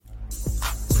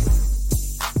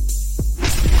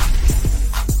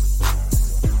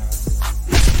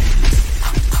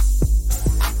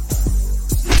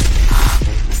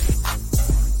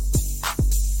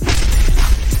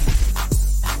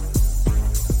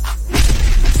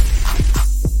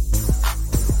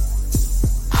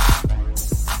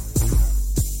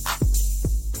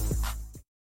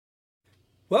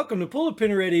Welcome to Pull the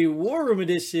Pin Ready War Room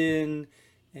Edition.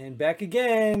 And back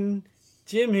again.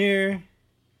 Jim here.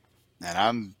 And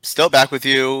I'm still back with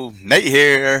you, Nate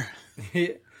here.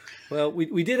 Well,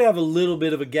 we did have a little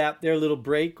bit of a gap there, a little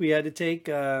break we had to take.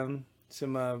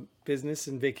 Some business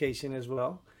and vacation as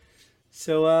well.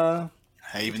 So,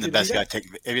 Hey, even the good to be best guy back. take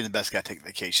even the best guy take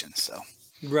vacation. So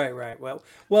Right. Well,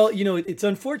 it's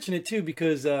unfortunate too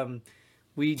because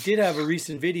we did have a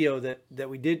recent video that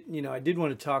we did, I did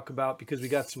want to talk about because we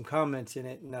got some comments in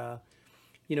it, and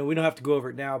we don't have to go over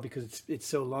it now because it's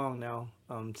so long now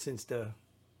since the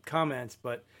comments,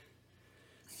 but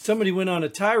somebody went on a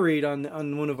tirade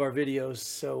on one of our videos.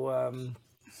 So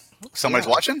somebody's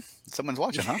yeah. watching. Someone's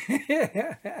watching, huh?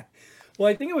 Well,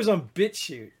 I think it was on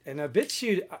BitChute, and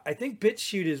BitChute, I think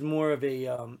BitChute is more of a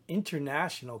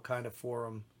international kind of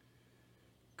forum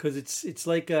because it's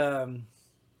like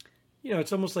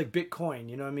it's almost like Bitcoin.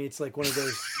 You know what I mean? It's like one of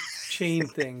those chain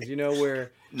things,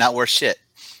 where Not worth shit.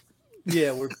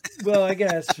 yeah, we're well, I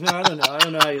guess. No, I don't know. I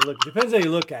don't know how you look. Depends how you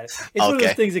look at it. It's one of those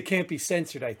Okay. things that can't be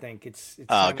censored. I think it's Oh,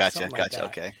 kind of gotcha, something like gotcha. that.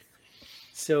 Okay.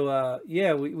 So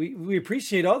yeah, we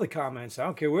appreciate all the comments. I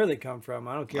don't care where they come from.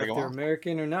 I don't care Bring if them they're on.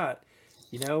 American or not.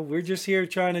 We're just here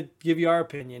trying to give you our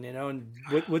opinion. And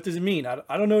what does it mean? I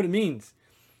don't know what it means.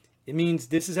 It means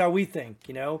this is how we think.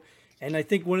 And I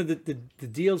think one of the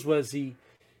deals was he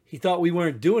thought we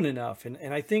weren't doing enough.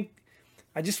 And I think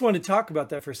I just want to talk about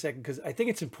that for a second because I think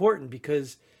it's important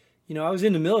because, I was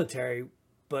in the military,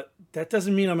 but that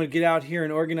doesn't mean I'm going to get out here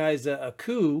and organize a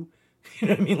coup. You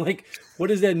know what I mean? Like, what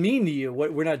does that mean to you?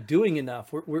 What we're not doing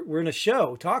enough. We're in a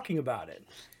show talking about it.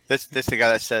 This the guy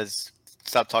that says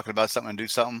stop talking about something and do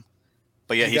something,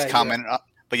 but yet The he's guy, yeah, commenting.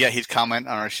 But yet he's commenting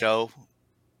on our show,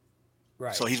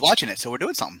 right, so he's watching it. So we're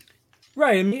doing something.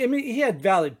 right. I mean, he had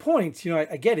valid points.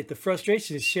 I get it. The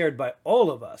frustration is shared by all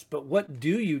of us. But what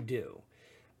do you do?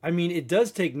 I mean, it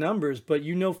does take numbers, but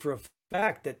you know for a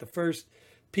fact that the first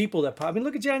people that pop. I mean,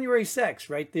 look at January 6th,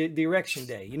 right? The erection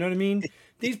day. You know what I mean?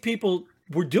 These people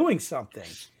were doing something,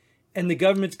 and the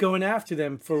government's going after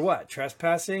them for what?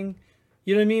 Trespassing.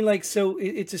 You know what I mean? Like, so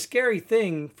it's a scary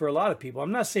thing for a lot of people.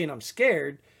 I'm not saying I'm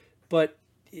scared, but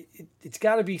it's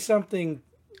got to be something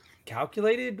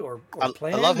calculated or I love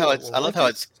planned how or I love worth how it.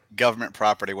 it's government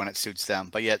property when it suits them,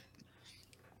 but yet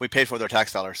we paid for their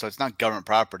tax dollars, so it's not government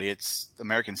property. It's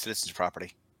American citizens'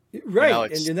 property. Right,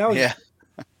 and, It's and yeah.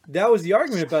 that was the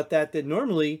argument about that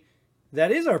normally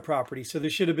that is our property, so there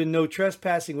should have been no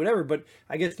trespassing, whatever. But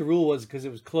I guess the rule was because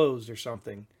it was closed or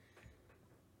something.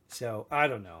 So I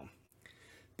don't know.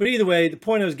 But either way, the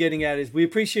point I was getting at is we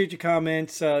appreciate your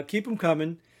comments. Keep them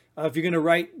coming. If you're going to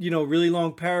write, really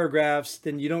long paragraphs,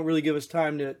 then you don't really give us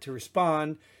time to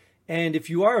respond. And if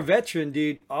you are a veteran,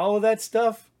 dude, all of that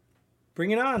stuff,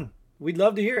 bring it on. We'd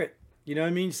love to hear it. You know what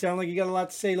I mean? You sound like you got a lot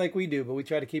to say like we do, but we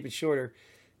try to keep it shorter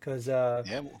because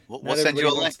Yeah, we'll not send you everybody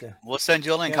a wants link. to. We'll send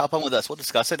you a link. Yeah. Hop on with us. We'll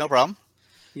discuss it. No problem.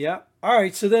 Yeah. All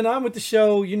right. So then on with the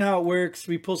show. You know how it works.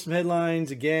 We pull some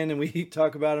headlines again and we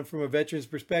talk about them from a veteran's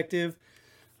perspective.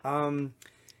 Um,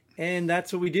 and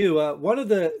that's what we do. One of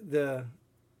the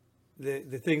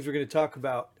things we're going to talk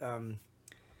about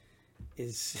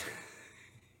is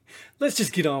let's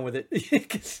just get on with it.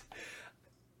 'Cause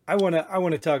I want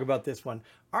to talk about this one.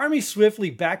 Army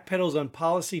swiftly backpedals on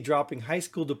policy dropping high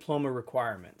school diploma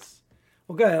requirements.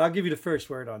 Well, go ahead. I'll give you the first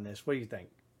word on this. What do you think?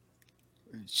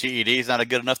 GED is not a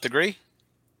good enough degree.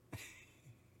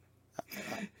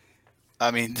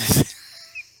 I mean,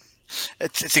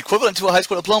 it's equivalent to a high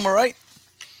school diploma, right?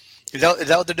 Is that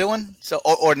what they're doing? So,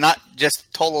 or not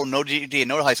just total no GED and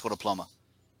no high school diploma.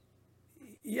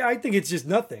 Yeah, I think it's just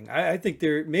nothing. I think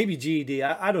there maybe GED.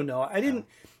 I don't know. I didn't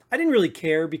really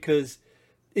care because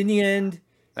in the end,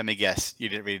 Let me guess. You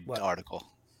didn't read the what? article.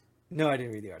 No, I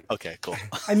didn't read the article. Okay, cool.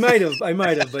 I might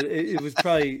have, but it was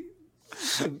probably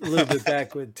a little bit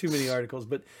back with too many articles.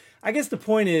 But I guess the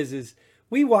point is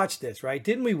we watched this, right?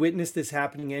 Didn't we witness this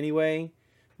happening anyway?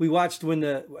 We watched when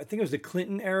I think it was the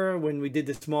Clinton era when we did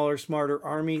the smaller, smarter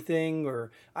army thing,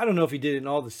 or I don't know if he did it in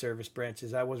all the service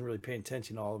branches. I wasn't really paying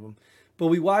attention to all of them, but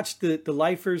we watched the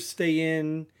lifers stay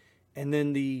in, and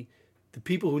then the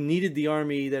people who needed the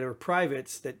army that are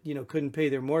privates that couldn't pay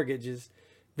their mortgages,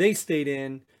 they stayed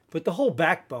in. But the whole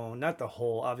backbone, not the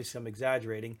whole, obviously I'm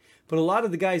exaggerating, but a lot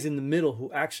of the guys in the middle who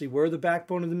actually were the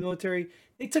backbone of the military,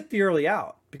 they took the early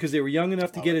out because they were young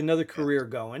enough to Oh, get another yeah. career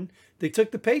going. They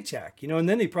took the paycheck, and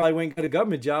then they probably went and got a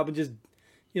government job and just,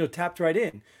 tapped right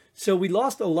in. So we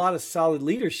lost a lot of solid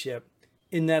leadership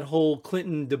in that whole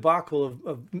Clinton debacle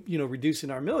of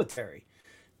reducing our military.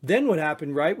 Then what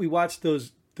happened, right? We watched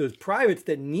those privates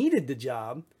that needed the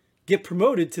job get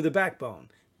promoted to the backbone.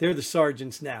 They're the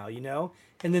sergeants now,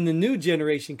 and then the new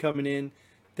generation coming in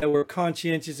that were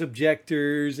conscientious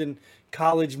objectors and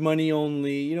college money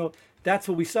only, that's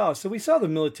what we saw. So we saw the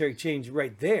military change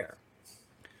right there.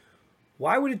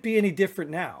 Why would it be any different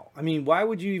now? I mean, why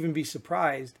would you even be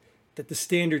surprised that the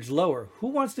standard's lower? Who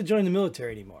wants to join the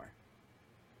military anymore?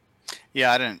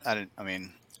 Yeah, I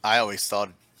mean, I always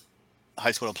thought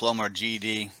high school diploma or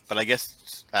GED, but I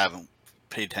guess I haven't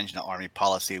paid attention to Army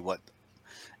policy, what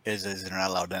is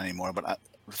not allowed anymore. But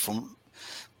from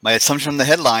my assumption from the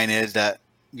headline is that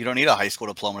you don't need a high school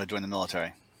diploma to join the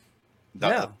military.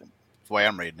 That's the way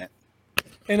I'm reading it.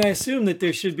 And I assume that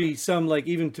there should be some, like,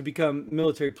 even to become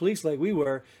military police like we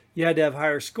were, you had to have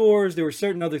higher scores. There were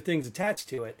certain other things attached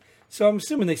to it. So I'm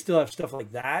assuming they still have stuff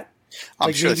like that.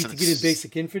 I'm sure maybe to get in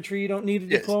basic infantry, you don't need a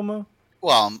diploma.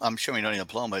 Well, I'm sure you don't need a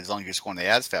diploma as long as you're scoring the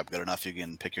ASVAB good enough. You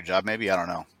can pick your job. Maybe, I don't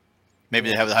know. Maybe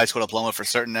they have the high school diploma for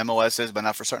certain MOSs, but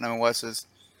not for certain MOSs.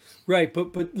 Right,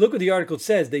 but look what the article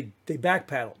says. They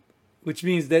backpedaled, which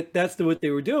means that that's what they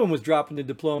were doing, was dropping the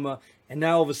diploma, and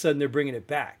now all of a sudden they're bringing it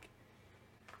back.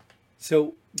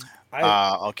 So,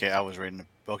 okay, I was reading.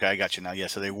 Okay, I got you now. Yeah,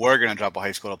 so they were going to drop a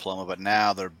high school diploma, but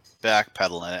now they're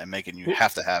backpedaling it and making you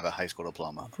have to have a high school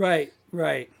diploma. Right.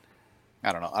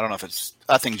 I don't know if it's.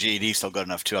 I think GED is still good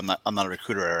enough too. I'm not a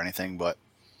recruiter or anything, but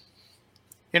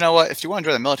you know what? If you want to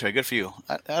join the military, good for you.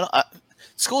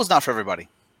 School is not for everybody.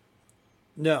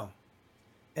 No,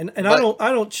 and but,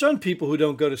 I don't shun people who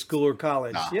don't go to school or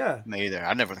college. No, me either.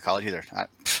 I never went to college either.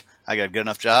 I got a good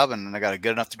enough job and I got a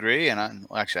good enough degree, and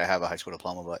I have a high school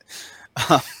diploma,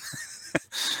 but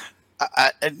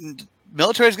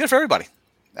military is good for everybody.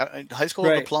 High school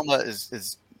diploma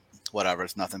is whatever.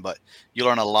 It's nothing, but you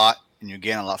learn a lot and you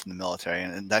gain a lot from the military,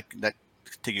 and that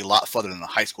take you a lot further than a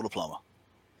high school diploma.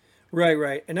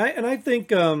 Right. And I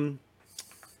think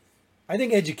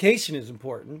education is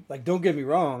important. Like, don't get me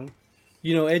wrong,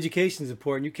 education is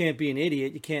important. You can't be an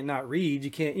idiot. You can't not read.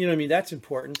 You can't, what I mean? That's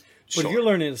important. But if you're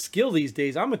learning a skill these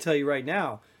days, I'm gonna tell you right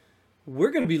now, we're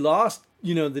gonna be lost.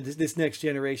 This next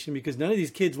generation, because none of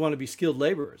these kids want to be skilled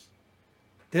laborers.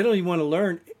 They don't even want to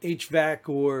learn HVAC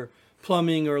or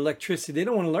plumbing or electricity. They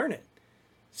don't want to learn it.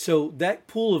 So that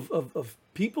pool of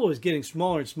people is getting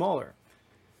smaller and smaller.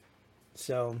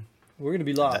 So we're going to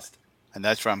be lost. And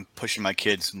that's where I'm pushing my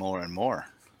kids more and more.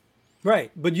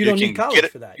 Right. But you don't need college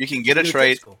for that. You can get a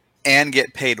trade and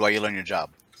get paid while you learn your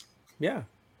job. Yeah.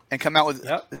 And come out with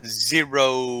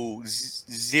zero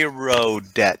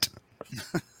debt.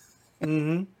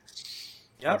 Mm-hmm.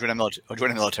 Yep. Or join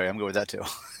the military. I'm good with that too.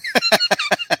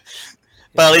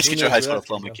 But at least get your high school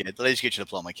diploma, kids. At least get your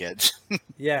diploma, kids.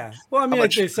 Yeah. Well, I mean,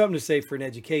 there's something to say for an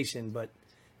education, but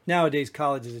nowadays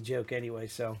college is a joke anyway.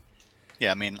 So.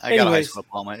 Yeah, I mean, I got a high school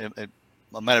diploma. I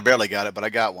might have barely got it, but I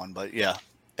got one. But yeah,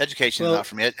 education is not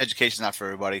for me. Education is not for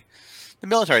everybody. The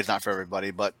military is not for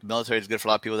everybody, but the military is good for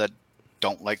a lot of people that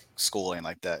don't like schooling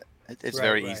like that. It's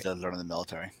very easy to learn in the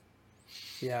military.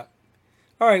 Yeah.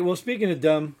 All right. Well, speaking of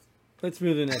dumb, let's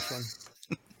move to the next one.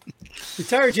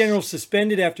 Retired general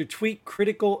suspended after tweet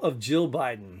critical of Jill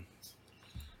Biden.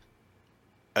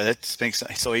 That makes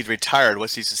sense. So he's retired.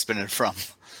 What's he suspended from?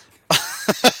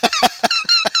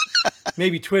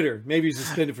 Maybe Twitter. Maybe he's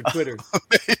suspended for Twitter.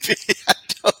 Maybe, I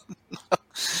don't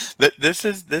know. This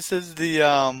is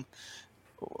the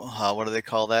what do they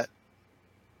call that?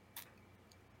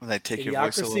 When they take your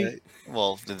voice away.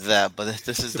 Well, that, but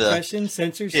this is suppression,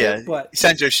 censorship. Yeah,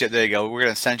 censorship. There you go. We're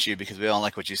going to censor you because we don't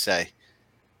like what you say.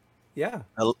 Yeah.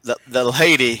 The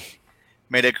lady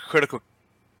made a critical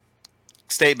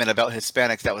statement about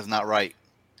Hispanics that was not right.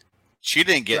 She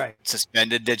didn't get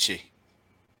suspended, did she?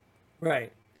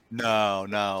 Right.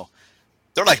 No.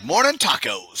 They're like morning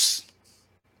tacos.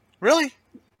 Really?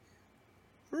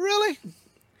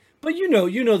 But you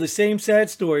know the same sad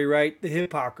story, right? The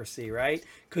hypocrisy, right?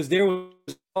 Because there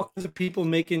was all kinds of people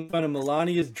making fun of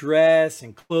Melania's dress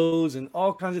and clothes and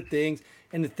all kinds of things,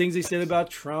 and the things they said about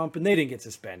Trump, and they didn't get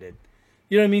suspended.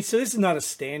 You know what I mean? So this is not a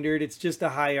standard. It's just a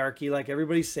hierarchy, like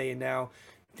everybody's saying now.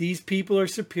 These people are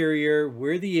superior.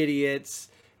 We're the idiots.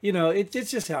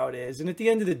 It's just how it is. And at the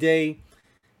end of the day,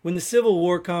 when the Civil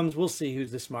War comes, we'll see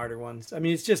who's the smarter ones. I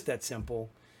mean, it's just that simple,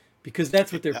 because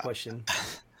that's what they're pushing.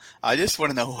 I just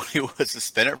want to know what he was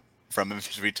suspended from if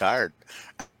he's retired.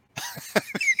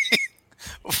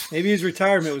 Maybe his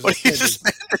retirement was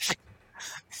suspended.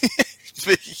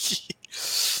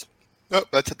 Oh,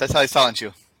 that's how he silenced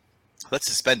you. Let's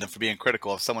suspend him for being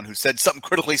critical of someone who said something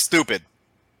critically stupid.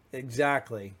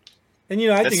 Exactly. And,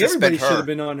 I think everybody should have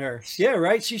been on her. Yeah,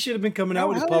 right? She should have been coming out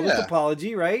with a public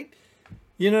apology, right?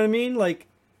 You know what I mean? Like,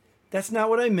 That's not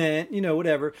what I meant,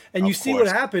 whatever. And you Of see what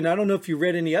course. happened. I don't know if you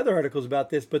read any other articles about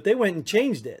this, but they went and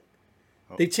changed it.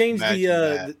 Oh, They changed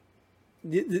imagine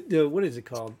that. the what is it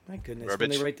called? My goodness, when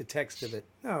Verbiage? they write the text of it.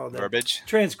 No, the Verbiage?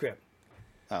 transcript.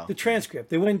 Oh. The transcript.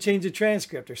 They went and changed the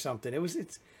transcript or something.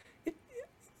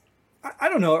 I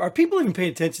don't know. Are people even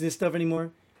paying attention to this stuff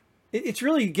anymore? It's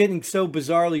really getting so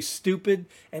bizarrely stupid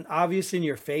and obvious in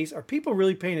your face. Are people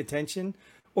really paying attention?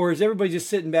 Or is everybody just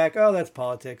sitting back? Oh, that's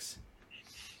politics.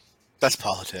 That's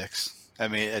politics. I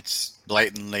mean, it's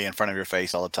blatantly in front of your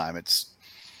face all the time. It's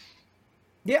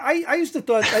Yeah, I used to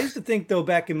think though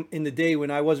back in the day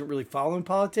when I wasn't really following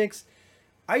politics,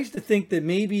 I used to think that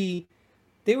maybe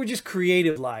they were just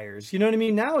creative liars. You know what I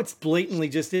mean? Now it's blatantly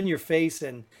just in your face,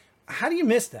 and how do you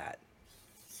miss that?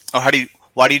 oh,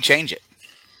 why do you change it?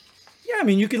 Yeah, I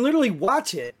mean you can literally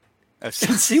watch it and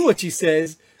That's- see what she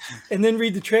says, and then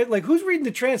read the like who's reading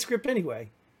the transcript anyway?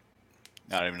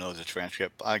 I don't even know there's a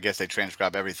transcript. I guess they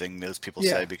transcribe everything those people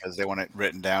Yeah. say because they want it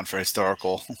written down for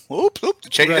historical. Whoop,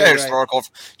 change Right, that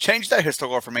right.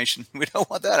 historical information. We don't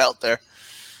want that out there.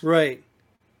 Right.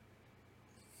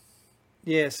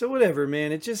 Yeah, so whatever,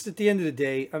 man. It just at the end of the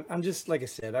day, I'm just like I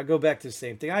said. I go back to the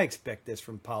same thing. I expect this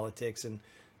from politics and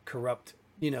corrupt,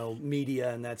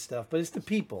 media and that stuff. But it's the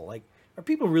people. Like, are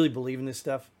people really believing this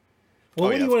stuff? Well, Oh,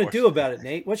 what yeah, do you of want course. to do about it,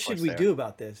 Nate? What should course we they are. do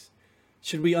about this?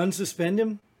 Should we unsuspend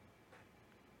him?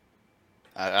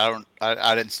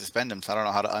 I didn't suspend him, so I don't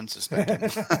know how to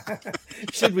unsuspend him.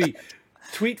 Should we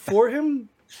tweet for him?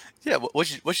 Yeah,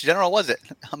 which general was it?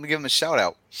 I'm gonna give him a shout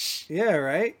out. Yeah,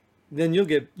 right. Then you'll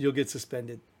get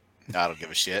suspended. I don't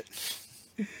give a shit.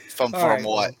 From All right,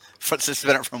 what?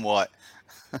 Suspended from what?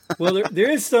 Well, there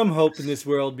is some hope in this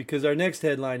world because our next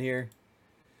headline here: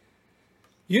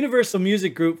 Universal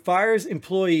Music Group fires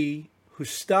employee who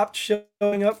stopped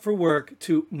showing up for work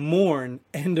to mourn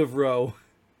end of row.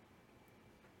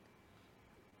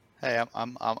 Hey,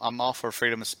 I'm all for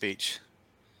freedom of speech,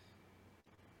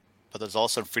 but there's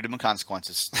also freedom of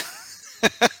consequences.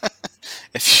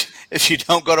 if you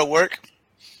don't go to work,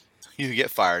 you get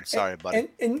fired. Sorry, buddy.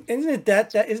 And isn't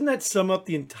isn't that sum up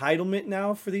the entitlement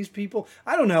now for these people?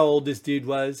 I don't know how old this dude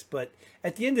was, but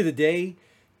at the end of the day,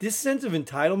 this sense of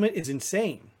entitlement is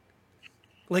insane.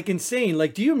 Like insane.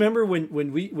 Like, do you remember when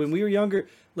we were younger?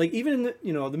 Like even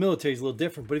in the military is a little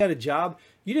different, but if you had a job,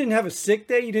 you didn't have a sick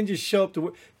day. You didn't just show up to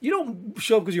work. You don't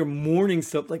show up because you're mourning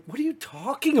stuff. Like, what are you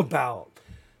talking about?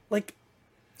 Like,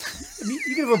 I mean,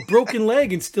 you can have a broken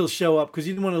leg and still show up because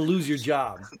you didn't want to lose your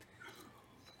job.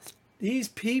 These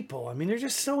people, I mean, they're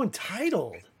just so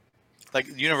entitled. Like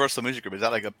Universal Music Group, is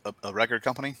that like a record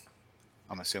company?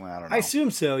 I'm assuming. I don't know. I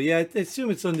assume so. Yeah, I assume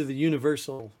it's under the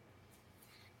Universal.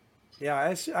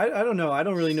 Yeah, I don't know. I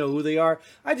don't really know who they are.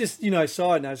 I just, I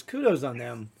saw it and I was kudos on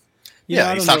them. Yeah,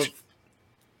 I he don't know. stopped-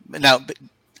 Now,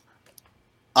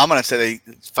 I'm gonna say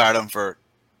they fired him for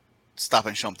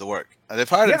stopping to show up to work. They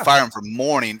probably didn't Yeah. fire him for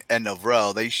morning end of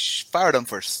row. They fired him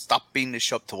for stopping to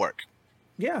show up to work.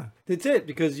 Yeah, that's it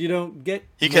because you don't get.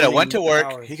 He could have went to morning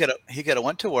work. hours. He could have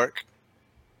went to work.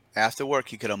 After work,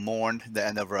 he could have mourned the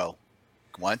end of row.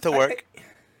 Went to work.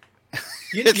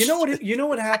 You know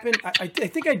what happened? I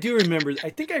think I do remember. I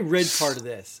think I read part of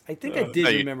this. I think I did No,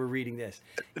 you- remember reading this.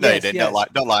 No, you Yes, didn't. yes.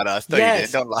 Don't lie to us. No, you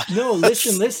Yes. didn't. Don't lie. No,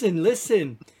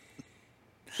 listen.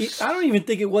 I don't even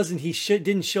think it wasn't he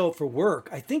didn't show up for work.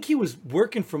 I think he was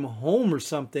working from home or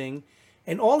something,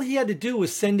 and all he had to do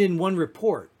was send in one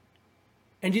report,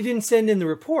 and he didn't send in the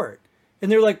report.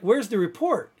 And they're like, "Where's the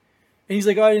report?" And he's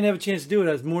like, "Oh, I didn't have a chance to do it.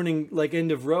 I was mourning like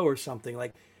end of row or something."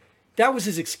 Like that was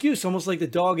his excuse, almost like the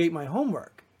dog ate my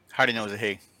homework. How do you know it was a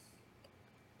he?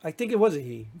 I think it was a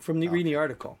he from reading the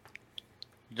article.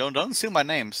 Don't assume my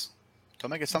names. Don't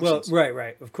make Well, assumptions.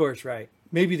 right, of course, right.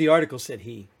 Maybe the article said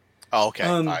he. Oh, okay.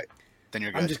 Um, All right. Then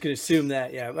you're good. I'm just going to assume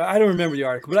that, yeah. I don't remember the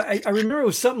article, but I remember it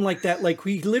was something like that. Like,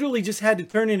 he literally just had to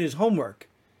turn in his homework,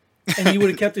 and he would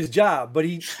have kept his job, but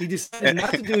he decided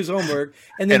not to do his homework,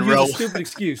 and then And use row. a stupid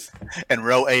excuse. And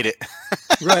row ate it.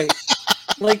 Right.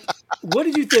 Like, what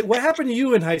did you think? What happened to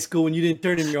you in high school when you didn't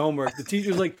turn in your homework? The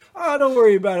teacher's like, "Oh, don't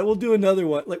worry about it. We'll do another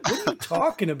one." Like, what are you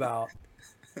talking about?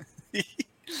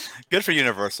 Good for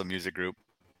Universal Music Group.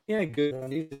 Yeah, good on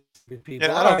these good people.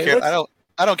 Yeah, All I don't right, care. let's-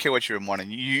 I don't care what you were mourning.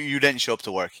 You didn't show up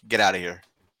to work. Get out of here.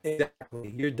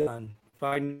 Exactly. You're done.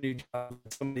 Find a new job.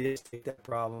 Somebody else take that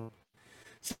problem.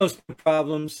 So,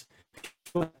 problems.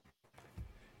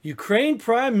 Ukraine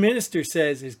Prime Minister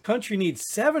says his country needs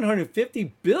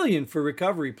 $750 billion for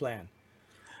recovery plan.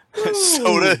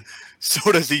 So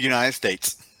does the United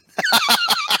States.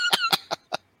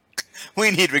 We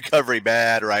need recovery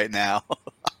bad right now.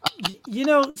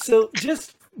 So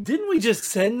didn't we just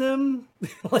send them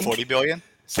like 40 billion?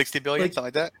 60 billion, Like- something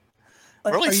like that.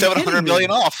 Like, We're only are you 700 kidding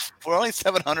billion me? off. We're only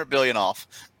 700 billion off.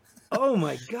 Oh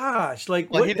my gosh!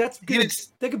 Like Well, what?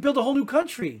 They could build a whole new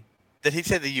country. Did he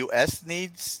say the U.S.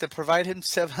 needs to provide him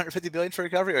 750 billion for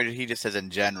recovery, or did he just says in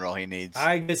general he needs?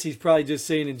 I guess he's probably just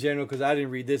saying in general because I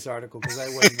didn't read this article because I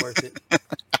wasn't worth it.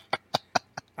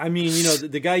 I mean, you know,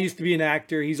 the guy used to be an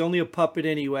actor. He's only a puppet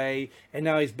anyway, and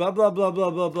now he's blah blah blah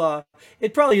blah blah blah.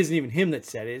 It probably isn't even him that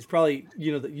said it. It's probably,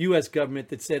 you know, the U.S. government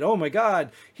that said, "Oh my God,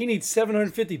 he needs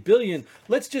 750 billion.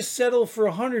 Let's just settle for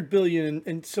 100 billion,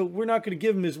 and so we're not going to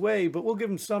give him his way, but we'll give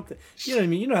him something." You know what I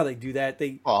mean? You know how they do that?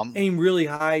 They aim really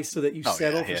high so that you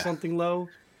settle for something low.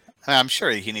 I'm sure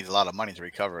he needs a lot of money to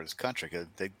recover his country because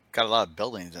they got a lot of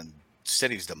buildings and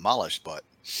cities demolished. But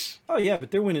oh yeah, but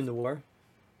they're winning the war.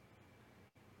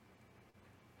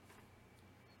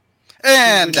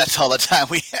 And that's all the time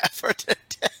we have for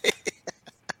today.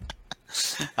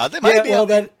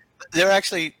 They're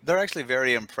actually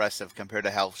very impressive compared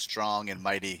to how strong and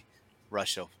mighty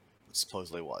Russia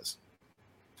supposedly was.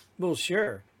 Well,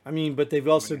 sure. I mean, but they've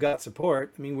also got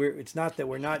support. I mean, it's not that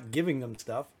we're not giving them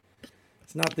stuff.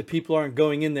 It's not that people aren't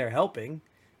going in there helping.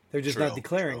 They're just not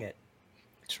declaring it.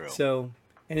 True. So,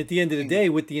 and at the end of the day,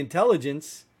 with the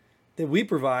intelligence that we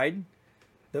provide,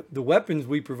 the weapons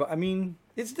we provide, I mean,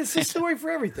 it's the story for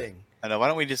everything. I know. Why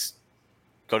don't we just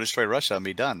go destroy Russia and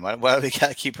be done? Why do we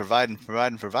gotta keep providing?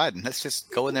 Let's just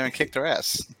go in there and kick their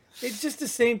ass. It's just the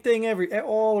same thing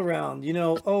all around. You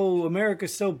know, oh,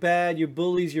 America's so bad. You're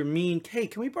bullies. You're mean. Hey,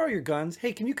 can we borrow your guns?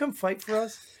 Hey, can you come fight for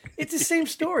us? It's the same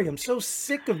story. I'm so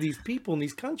sick of these people in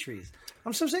these countries.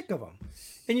 I'm so sick of them.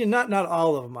 And you're not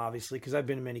all of them, obviously, because I've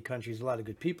been in many countries. A lot of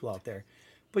good people out there.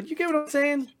 But you get what I'm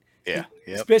saying? Yeah.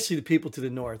 Especially the people to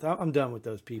the north. I'm done with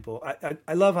those people.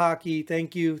 I love hockey.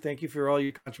 Thank you for all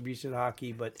your contribution to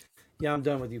hockey. But yeah, I'm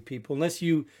done with you people. Unless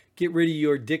you get rid of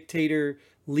your dictator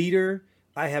leader,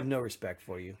 I have no respect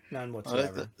for you. None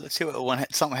whatsoever. Let's see when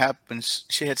something happens.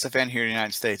 She hits the fan here in the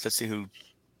United States. Let's see who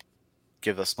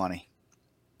gives us money.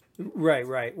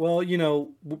 Right. Well, you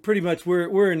know, pretty much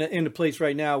we're in a place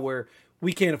right now where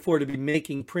we can't afford to be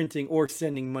making, printing, or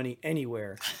sending money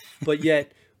anywhere. But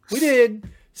yet we did.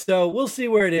 So we'll see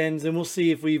where it ends, and we'll see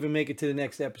if we even make it to the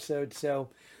next episode. So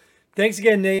thanks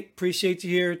again, Nate. Appreciate you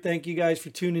here. Thank you guys for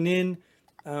tuning in.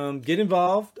 Get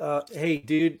involved. Hey,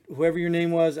 dude, whoever your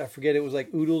name was, I forget, it was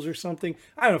like Oodles or something.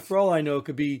 I don't know. For all I know, it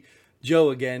could be Joe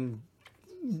again,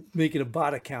 making a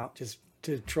bot account just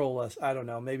to troll us. I don't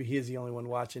know. Maybe he is the only one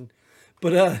watching.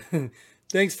 But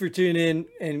thanks for tuning in.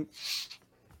 And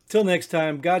till next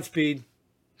time, Godspeed.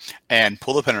 And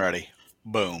pull the pin ready.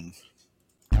 Boom.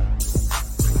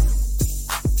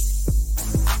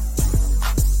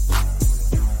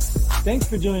 Thanks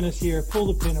for joining us here at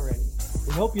Pull the Pin Already.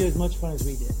 We hope you had as much fun as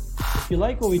we did. If you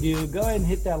like what we do, go ahead and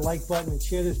hit that like button and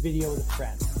share this video with a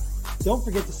friend. Don't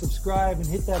forget to subscribe and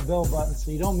hit that bell button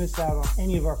so you don't miss out on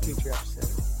any of our future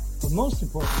episodes. But most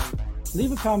importantly,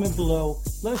 leave a comment below.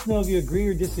 Let us know if you agree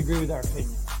or disagree with our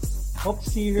opinion. Hope to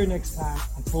see you here next time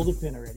on Pull the Pin Already.